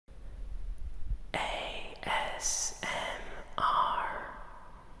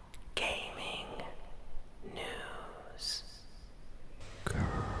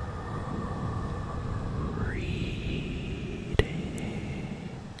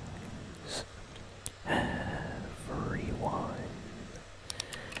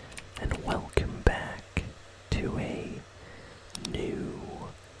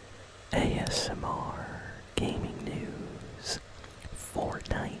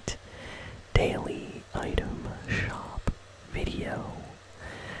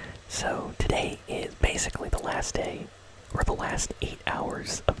last day, or the last 8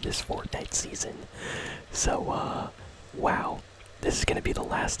 hours of this Fortnite season. So, wow. This is gonna be the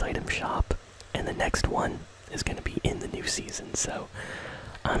last item shop, and the next one is gonna be in the new season, so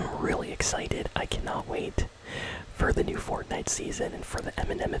I'm really excited. I cannot wait for the new Fortnite season and for the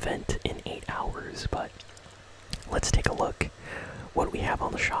M&M event in 8 hours, but let's take a look what we have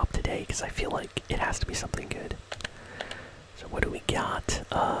on the shop today, because I feel like it has to be something good. So what do we got?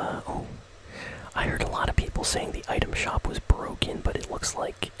 Oh, I heard a lot of people saying the item shop was broken, but it looks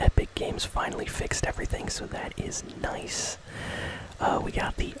like Epic Games finally fixed everything, so that is nice. We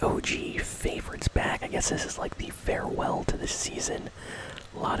got the OG favorites back. I guess this is like the farewell to this season.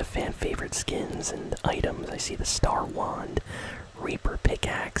 A lot of fan favorite skins and items. I see the Star Wand, Reaper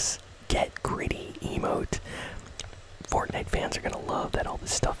Pickaxe, Get Gritty emote. Fortnite fans are gonna love that all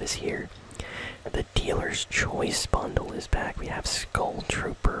this stuff is here. The Dealer's Choice bundle is back. We have Skull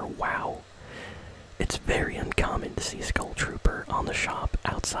Trooper. Wow. It's very uncommon to see Skull Trooper on the shop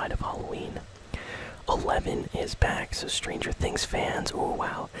outside of Halloween. 11 is back, so Stranger Things fans. Oh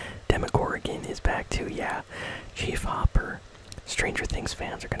wow. Demogorgon is back too, yeah. Chief Hopper. Stranger Things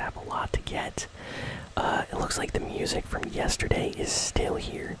fans are gonna have a lot to get. It looks like the music from yesterday is still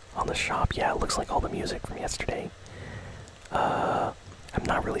here on the shop. Yeah, it looks like all the music from yesterday. I'm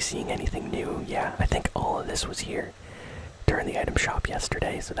not really seeing anything new. Yeah, I think all of this was here during the item shop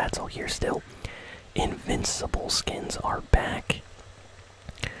yesterday, so that's all here still. Invincible skins are back.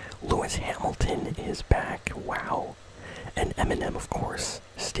 Lewis Hamilton is back. Wow. And Eminem, of course,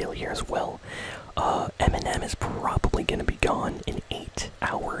 still here as well. Eminem is probably going to be gone in 8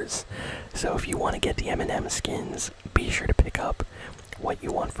 hours. So if you want to get the Eminem skins, be sure to pick up what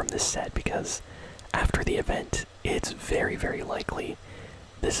you want from this set, because after the event, it's very, very likely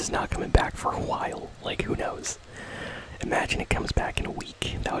this is not coming back for a while. Like, who knows? Imagine it comes back in a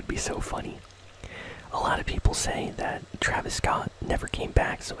week. That would be so funny. A lot of people say that Travis Scott never came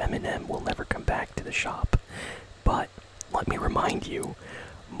back, so Eminem will never come back to the shop. But let me remind you,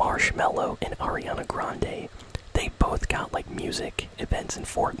 Marshmello and Ariana Grande, they both got like music events in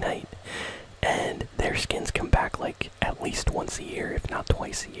Fortnite, and their skins come back like at least once a year, if not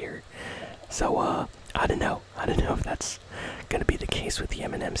twice a year. So I don't know if that's gonna be the case with the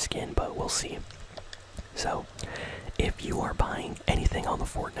Eminem skin, but we'll see. So if you are buying anything on the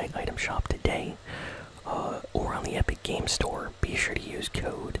Fortnite item shop today, or on the Epic Games Store, be sure to use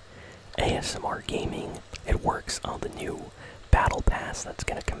code ASMRGaming. It works on the new Battle Pass that's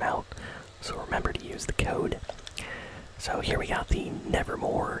gonna come out, so remember to use the code. So here we got the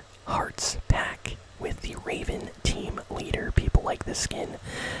Nevermore Hearts pack with the Raven team leader. People like this skin.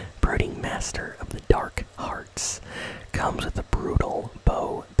 Brooding Master of the Dark Hearts. Comes with a brutal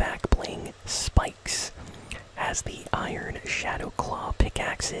bow, back bling, spikes. Has the Iron Shadow Claw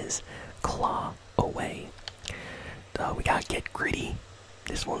pickaxes. Claw away. We got Get Gritty.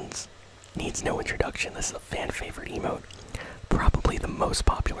 This one's needs no introduction. This is a fan favorite emote. Probably the most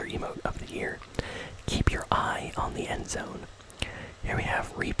popular emote of the year. Keep your eye on the end zone. Here we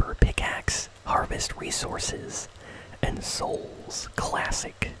have Reaper Pickaxe, Harvest Resources, and Souls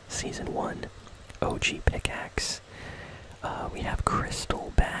Classic Season 1 OG Pickaxe. We have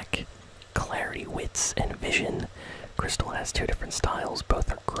Crystal back, Clarity, Wits, and Vision. Crystal has 2 different styles,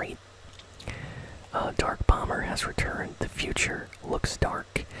 both are great. Dark Bomber has returned. The Future Looks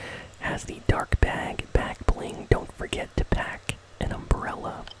Dark. Has the Dark Bag, back bling. Don't forget to pack an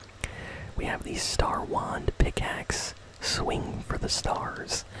umbrella. We have the Star Wand Pickaxe, Swing for the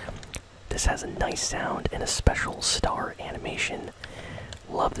Stars. This has a nice sound and a special star animation.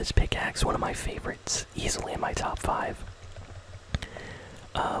 Love this pickaxe, one of my favorites, easily in my top 5.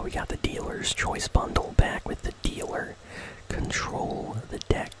 We got the Dealer's Choice bundle back with the Dealer. Control the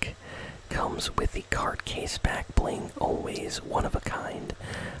Deck. Comes with the card case back bling, always one of a kind.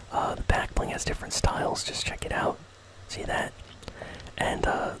 The back bling has different styles, just check it out. See that? And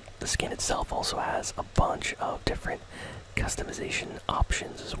the skin itself also has a bunch of different customization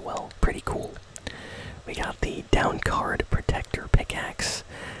options as well. Pretty cool. We got the Down Card Protector Pickaxe.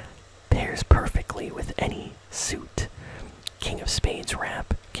 Pairs perfectly with any suit. King of Spades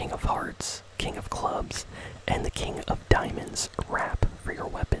wrap, King of Hearts, King of Clubs, and the King of Diamonds wrap for your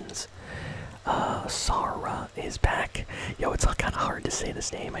weapons. Sora is back. Yo, it's kind of hard to say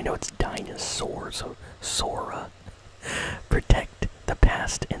this name. I know it's dinosaur, so Sora. Protect the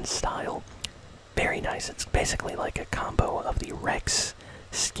past in style. Very nice. It's basically like a combo of the Rex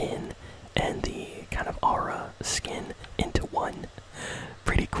skin and the kind of Aura skin into one.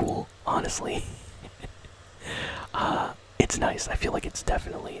 Pretty cool, honestly. It's nice. I feel like it's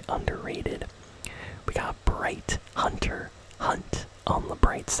definitely underrated. We got Bright Hunter Hunt on the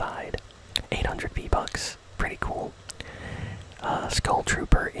bright side. 800 V-Bucks. pretty cool. Skull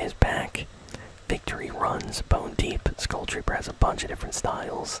Trooper is back. Victory runs bone deep. Skull Trooper has a bunch of different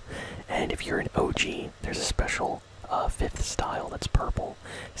styles, and if you're an OG, there's a special 5th style that's purple.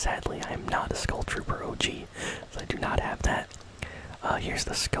 Sadly, I am not a Skull Trooper OG, so I do not have that. Here's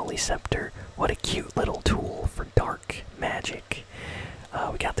the Scully Scepter. What a cute little tool for dark magic.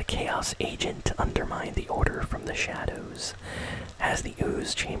 We got the Chaos Agent to undermine the order from the shadows. Has the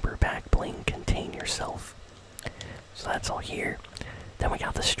Ooze Chamber back bling, contain yourself. So that's all here. Then we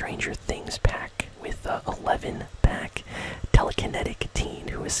got the Stranger Things pack with 11 pack. Telekinetic teen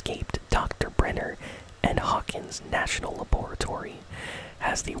who escaped Dr. Brenner and Hawkins National Laboratory.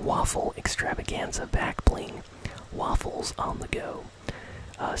 Has the Waffle Extravaganza back bling. Waffles on the go.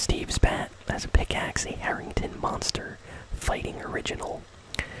 Steve's bat has a pickaxe, a Harrington Monster fighting original.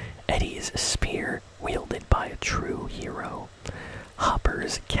 Eddie's spear wielded by a true hero.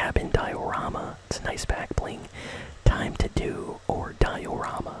 Hopper's cabin diorama. It's a nice back bling. Time to do or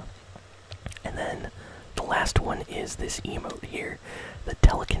diorama. And then the last one is this emote here, the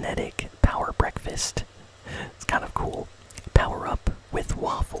telekinetic power breakfast. It's kind of cool. Power up with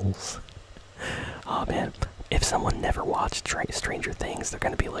waffles. Oh man, if someone never watched Stranger Things, they're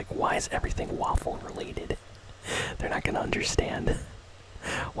gonna be like, why is everything waffle related? They're not gonna understand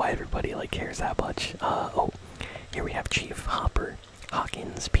why everybody like cares that much. Oh, here we have Chief Hopper,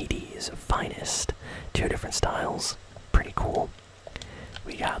 Hawkins PD's finest. 2 different styles, pretty cool.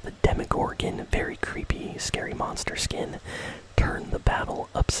 We got the Demogorgon, very creepy, scary monster skin. Turn the battle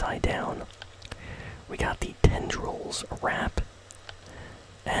upside down. We got the Tendrils wrap.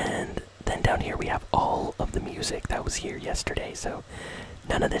 And then down here we have all of the music that was here yesterday, so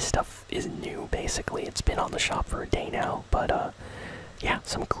none of this stuff is new, basically. It's been on the shop for a day now, but yeah,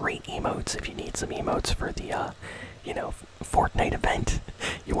 some great emotes if you need some emotes for the, you know, Fortnite event.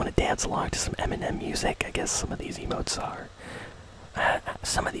 You want to dance along to some Eminem music, I guess some of these emotes are.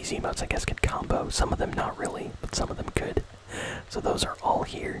 Some of these emotes I guess could combo, some of them not really, but some of them could. So those are all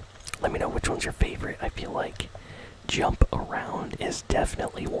here. Let me know which one's your favorite. I feel like Jump Around is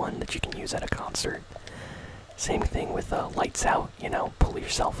definitely one that you can use at a concert. Same thing with Lights Out, you know, pull your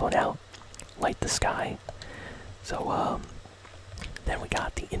cell phone out, light the sky. So, then we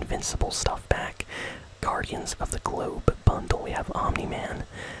got the Invincible stuff back. Guardians of the Globe bundle. We have Omni-Man,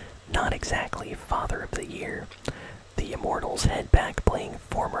 not exactly Father of the Year. The Immortals head back playing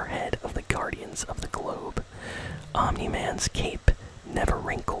former head of the Guardians of the Globe. Omni-Man's cape never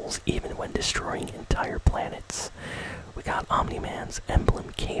wrinkles even when destroying entire planets. We got Omni-Man's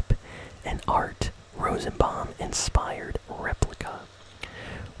emblem cape and Art Rosenbaum inspired replica.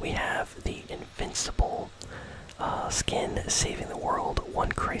 We have the Invincible skin saving the world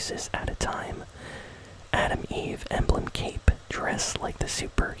one crisis at a time. Adam Eve emblem cape, dress like the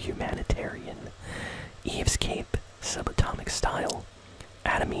super humanitarian. Eve's cape, subatomic style.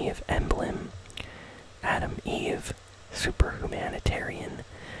 Adam Eve emblem. Adam Eve super humanitarian.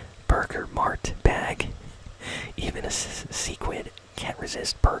 Burger Mart bag. Even a sequid can't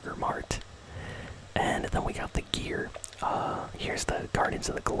resist Burger Mart. And then we got the gear. Here's the Guardians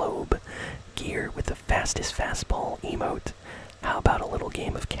of the Globe gear with the fastest fastball emote. How about a little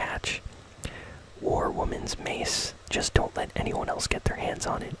game of catch? War Woman's mace. Just don't let anyone else get their hands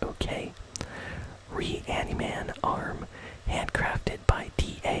on it, okay? Re-Animan arm, handcrafted by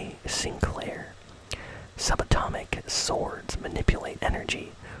D.A. Sinclair. Subatomic swords manipulate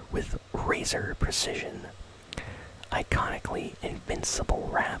energy with razor precision. Iconically invincible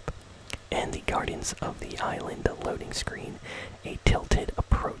wrap. And the Guardians of the Island loading screen. A tilted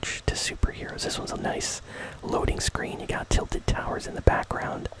approach to superheroes. This one's a nice loading screen. You got tilted towers in the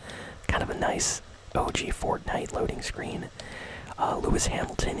background. Kind of a nice OG Fortnite loading screen. Lewis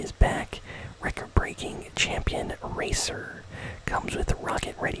Hamilton is back. Record-breaking champion racer. Comes with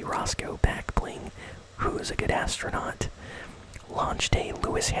Rocket Ready Roscoe back bling. Who is a good astronaut. Launch day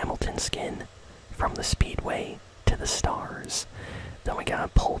Lewis Hamilton skin. From the speedway to the stars. Then we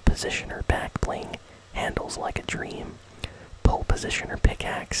got pole positioner back bling, handles like a dream. Pole positioner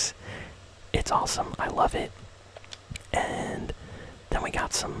pickaxe. It's awesome, I love it. And then we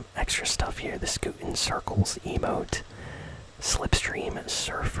got some extra stuff here. The Scootin' Circles emote. Slipstream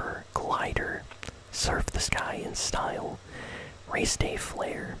surfer glider. Surf the sky in style. Race day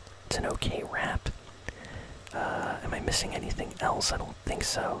flare. It's an okay wrap. Am I missing anything else? I don't think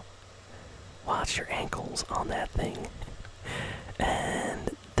so. Watch your ankles on that thing.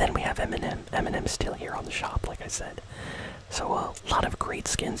 And then we have Eminem. Eminem's still here on the shop, like I said. So a lot of great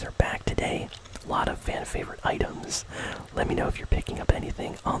skins are back today. A lot of fan favorite items. Let me know if you're picking up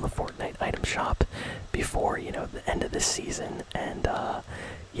anything on the Fortnite Item Shop before, you know, the end of this season. And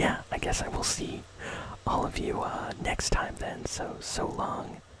yeah, I guess I will see all of you next time then. So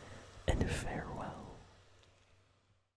long and farewell.